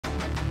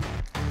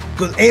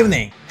Good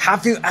evening.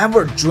 Have you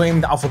ever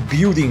dreamed of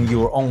building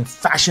your own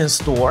fashion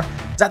store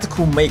that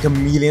could make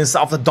millions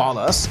of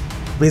dollars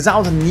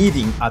without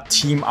needing a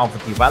team of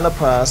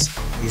developers,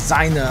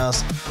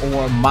 designers,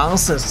 or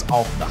months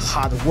of the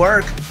hard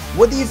work?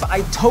 What if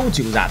I told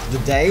you that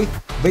today,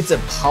 with the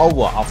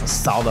power of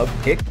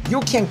SellerPic, you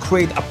can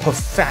create a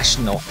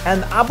professional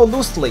and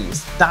absolutely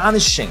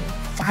astonishing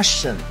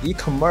fashion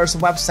e-commerce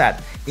website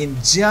in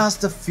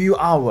just a few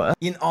hours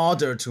in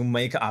order to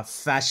make a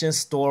fashion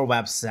store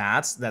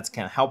website that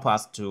can help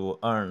us to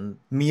earn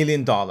 $1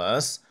 million.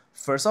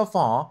 First of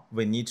all,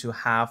 we need to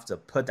have the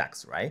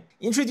products, right?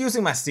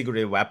 Introducing my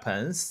secret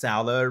weapon,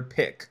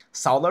 SellerPic.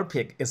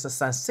 SellerPic is a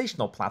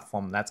sensational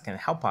platform that can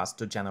help us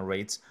to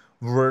generate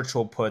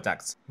virtual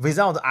products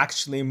without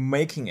actually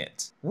making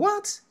it.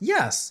 What?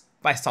 Yes,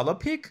 by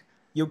SellerPic,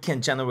 you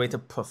can generate a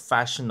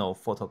professional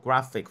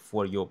photographic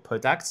for your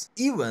products,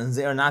 even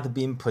they are not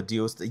being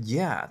produced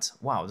yet.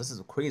 Wow, this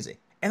is crazy.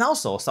 And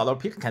also,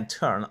 SellerPic can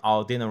turn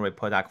ordinary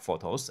product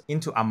photos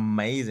into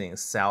amazing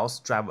sales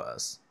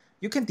drivers.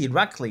 You can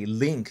directly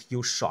link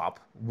your shop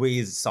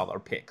with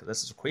SellerPic.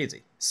 This is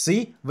crazy.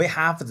 See, we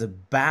have the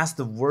best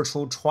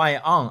virtual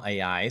try-on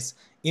AIs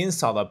in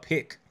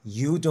SellerPic.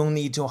 You don't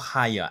need to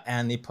hire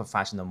any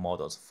professional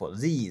models for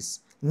these.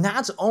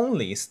 Not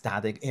only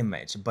static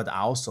image, but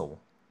also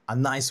a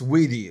nice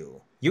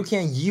video. You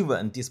can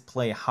even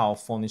display how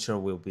furniture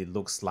will be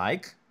looks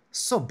like.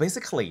 So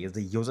basically,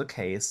 the user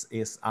case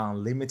is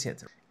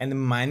unlimited.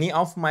 And many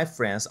of my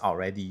friends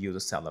already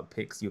use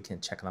SellerPic. You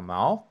can check them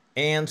out.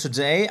 And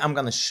today, I'm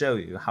gonna show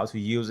you how to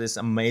use these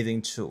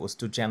amazing tools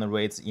to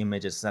generate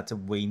images that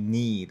we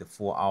need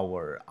for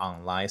our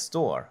online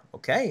store.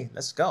 Okay,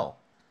 let's go.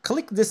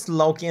 Click this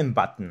login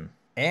button.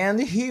 And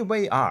here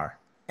we are.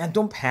 And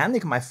don't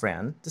panic, my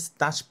friend. This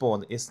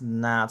dashboard is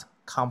not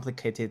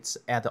complicated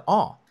at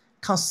all.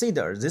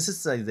 Consider this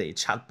is the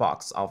chat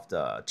box of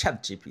the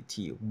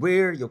ChatGPT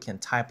where you can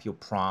type your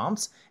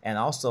prompts and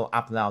also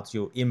upload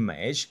your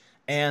image,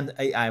 and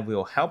AI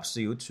will help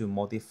you to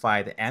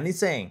modify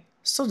anything.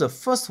 So the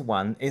first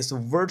one is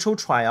virtual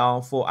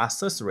try-on for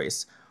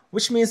accessories,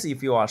 which means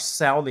if you are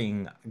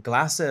selling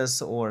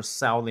glasses or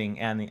selling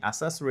any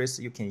accessories,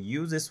 you can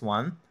use this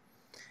one.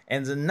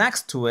 And the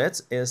next to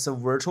it is a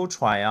virtual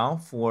try-on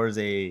for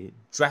the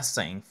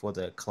dressing for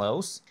the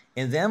clothes.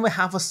 And then we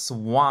have a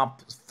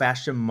swap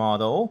fashion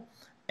model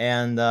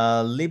and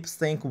lip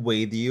sync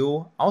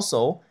video,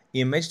 also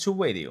image to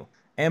video.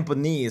 And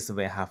beneath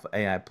we have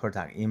AI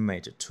product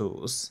image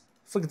tools.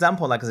 For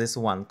example, like this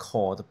one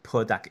called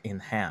product in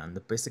hand.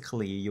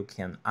 Basically, you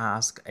can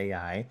ask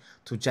AI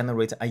to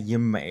generate an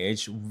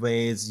image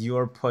with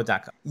your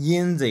product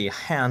in the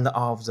hand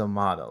of the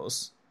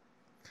models.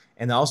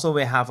 And also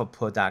we have a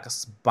product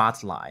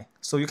spotlight.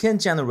 So you can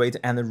generate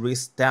and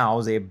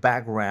restyle the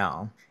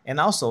background. And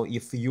also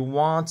if you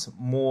want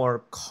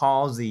more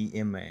cozy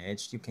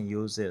image, you can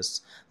use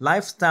this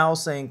lifestyle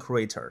scene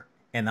creator.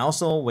 And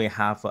also we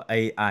have an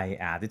AI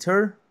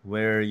editor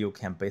where you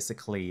can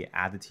basically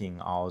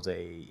editing all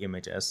the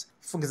images.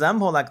 For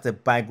example, like the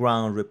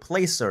background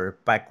replacer,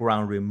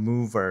 background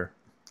remover,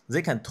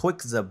 they can tweak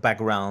the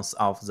backgrounds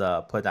of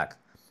the product.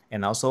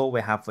 And also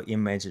we have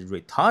image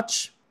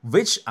retouch,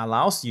 which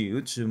allows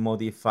you to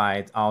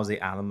modify all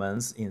the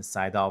elements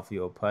inside of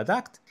your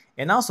product.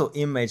 And also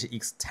image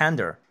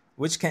extender,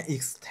 which can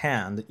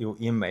extend your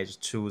image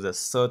to the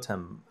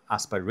certain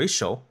aspect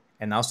ratio.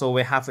 And also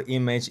we have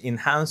image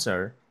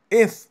enhancer.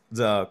 If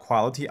the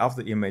quality of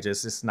the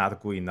images is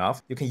not good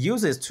enough, you can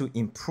use it to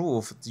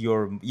improve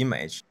your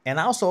image. And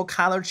also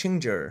color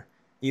changer.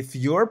 If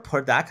your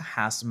product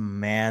has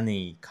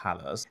many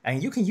colors,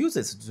 and you can use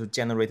it to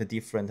generate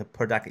different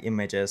product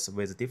images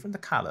with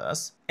different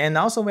colors. And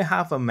also we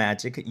have a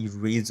magic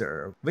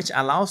eraser, which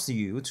allows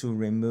you to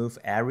remove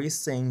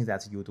everything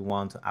that you'd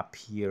want to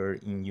appear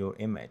in your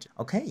image.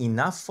 Okay,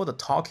 enough for the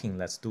talking,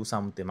 let's do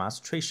some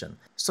demonstration.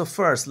 So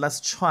first, let's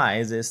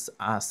try this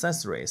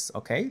accessories,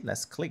 okay?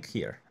 Let's click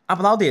here.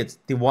 Uploaded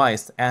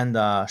device and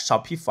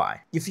Shopify.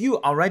 If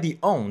you already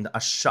owned a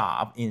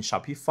shop in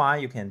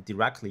Shopify, you can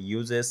directly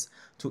use this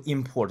to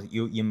import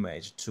your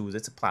image to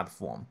this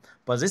platform.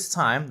 But this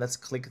time, let's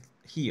click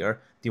here,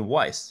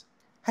 device.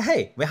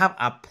 Hey, we have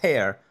a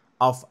pair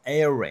of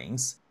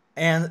earrings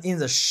and in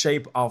the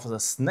shape of the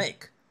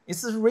snake.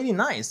 It's really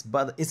nice,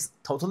 but it's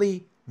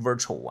totally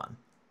virtual one.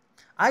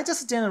 I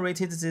just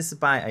generated this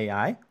by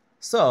AI.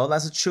 So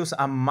let's choose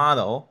a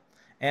model.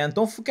 And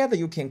don't forget that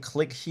you can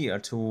click here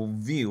to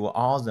view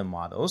all the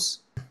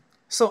models.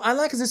 So I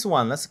like this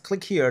one. Let's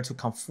click here to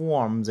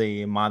conform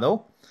the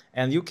model.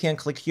 And you can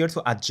click here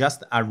to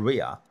adjust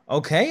area.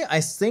 Okay, I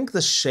think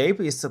the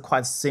shape is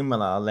quite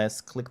similar. Let's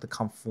click the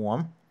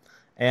conform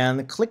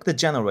and click the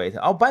generate.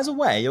 Oh, by the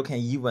way, you can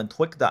even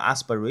tweak the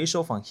aspect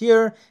ratio from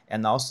here.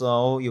 And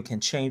also you can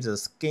change the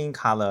skin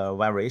color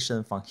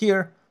variation from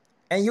here.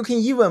 And you can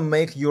even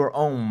make your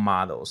own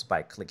models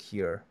by click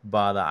here.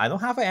 But I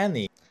don't have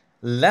any.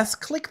 Let's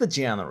click the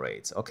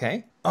generate,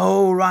 okay?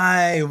 All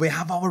right, we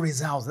have our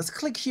results. Let's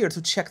click here to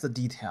check the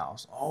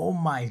details. Oh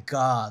my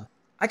God.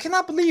 I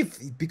cannot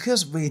believe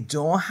because we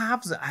don't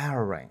have the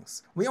error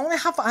rings. We only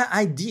have an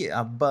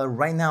idea, but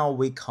right now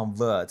we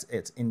convert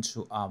it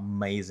into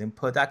amazing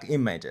product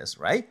images,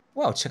 right?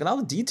 Well, check out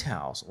the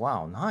details.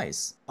 Wow,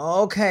 nice.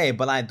 Okay,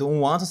 but I don't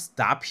want to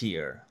stop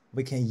here.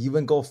 We can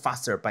even go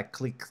faster by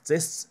click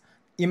this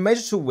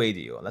image to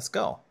video. Let's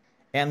go.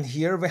 And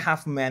here we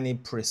have many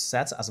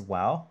presets as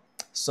well.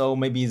 So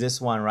maybe this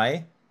one,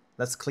 right?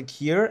 Let's click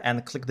here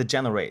and click the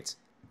generate.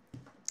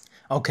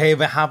 Okay,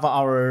 we have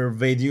our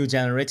video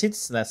generated.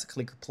 Let's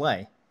click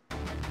play.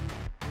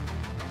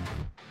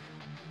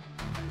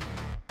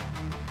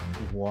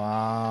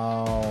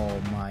 Wow,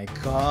 my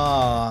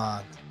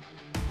God.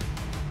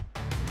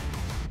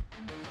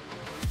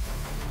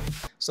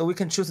 So we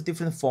can choose a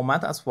different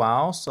format as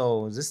well.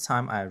 So this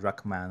time I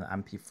recommend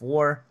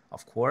MP4,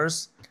 of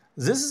course.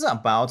 This is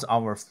about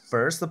our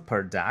first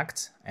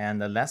product, and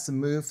let's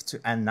move to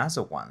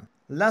another one.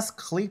 Let's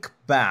click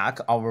back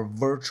our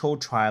virtual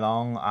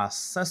try-on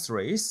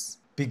accessories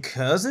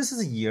because this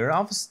is Year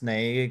of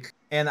Snake,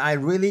 and I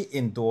really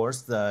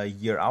endorse the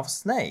Year of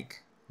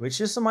Snake,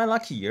 which is my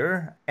lucky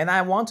year, and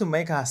I want to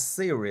make a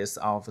series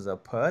of the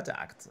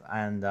product,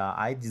 and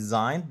I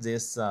designed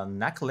this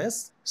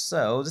necklace.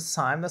 So this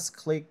time let's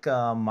click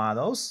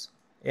models,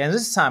 and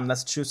this time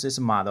let's choose this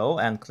model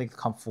and click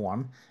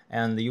conform,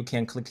 and you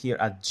can click here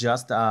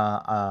adjust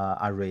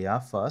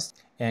area first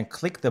and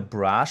click the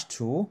brush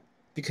tool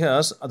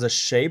because the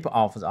shape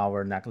of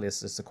our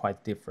necklace is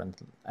quite different,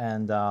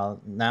 and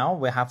now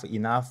we have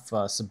enough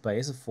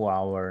space for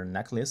our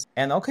necklace.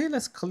 And okay,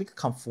 let's click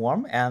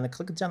conform and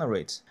click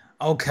generate.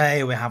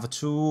 Okay, we have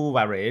two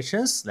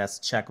variations. Let's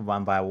check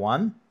one by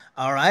one.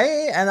 All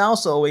right, and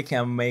also we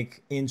can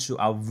make into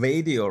a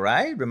video,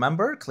 right?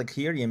 Remember, click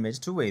here,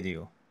 image to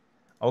video.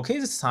 Okay,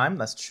 this time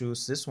let's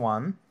choose this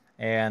one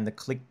and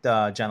click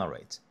the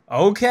generate.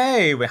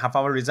 Okay, we have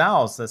our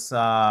results. Let's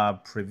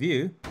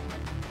preview.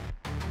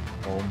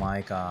 Oh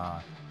my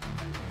God.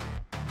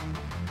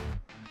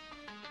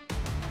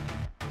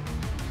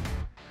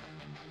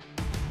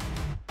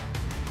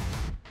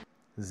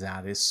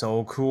 That is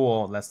so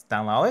cool. Let's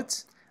download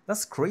it.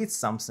 Let's create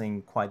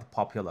something quite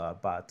popular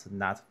but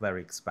not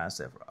very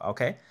expensive.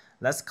 Okay,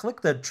 let's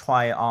click the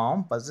try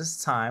on, but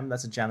this time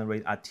let's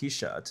generate a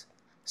t-shirt.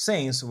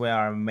 Since we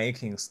are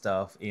making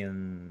stuff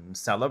in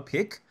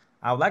SellerPic,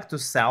 I would like to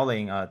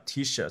selling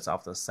t-shirts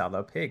of the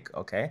SellerPic,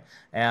 okay?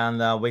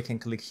 And we can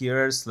click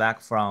here,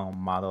 select from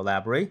model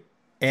library,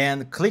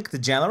 and click the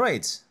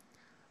generate.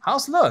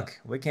 How's it look?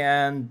 We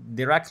can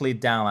directly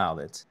download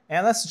it.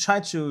 And let's try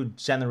to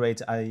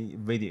generate a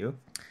video.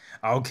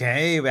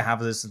 Okay, we have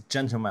this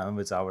gentleman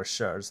with our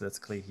shirts. Let's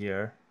click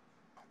here.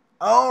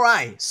 All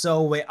right,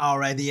 so we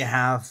already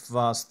have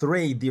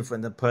 3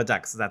 different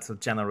products that are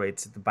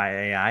generated by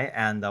AI,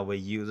 and we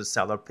use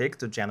SellerPic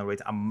to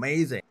generate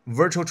amazing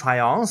virtual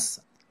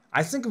try-ons.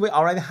 I think we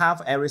already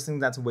have everything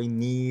that we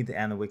need,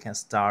 and we can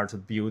start to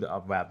build a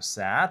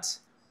website.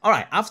 All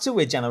right, after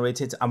we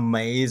generated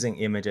amazing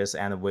images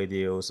and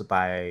videos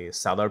by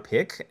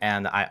SellerPic,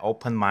 and I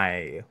open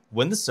my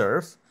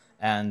Windsurf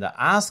and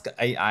ask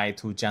AI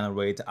to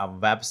generate a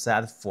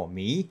website for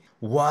me.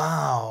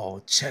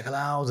 Wow, check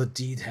out the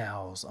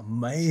details,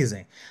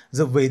 amazing.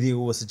 The video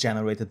was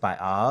generated by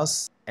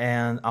us,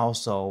 and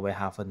also we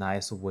have a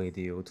nice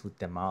video to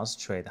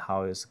demonstrate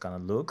how it's gonna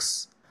look.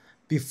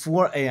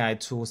 Before AI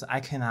tools, I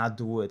cannot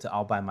do it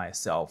all by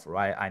myself,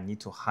 right? I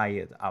need to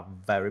hire a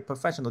very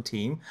professional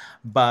team.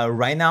 But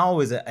right now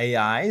with the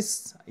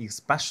AIs,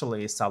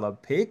 especially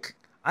SellerPic,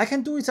 I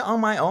can do it on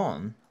my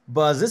own.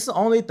 But this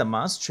only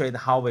demonstrates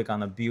how we're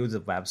gonna build the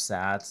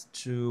website.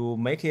 To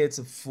make it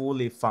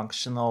fully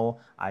functional,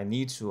 I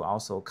need to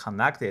also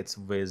connect it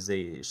with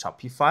the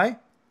Shopify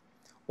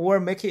or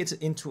make it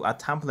into a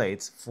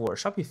template for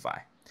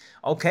Shopify.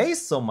 Okay,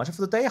 so much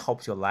for today.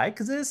 Hope you like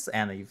this,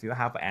 and if you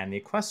have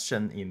any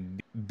question in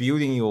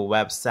building your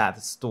website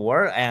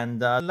store,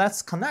 and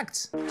let's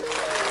connect.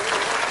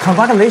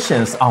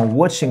 Congratulations on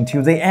watching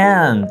till the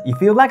end.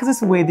 If you like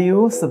this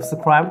video,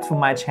 subscribe to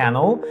my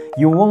channel.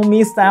 You won't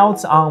miss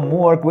out on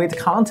more great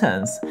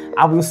contents.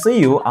 I will see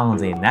you on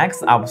the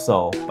next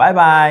episode. Bye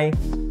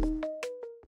bye.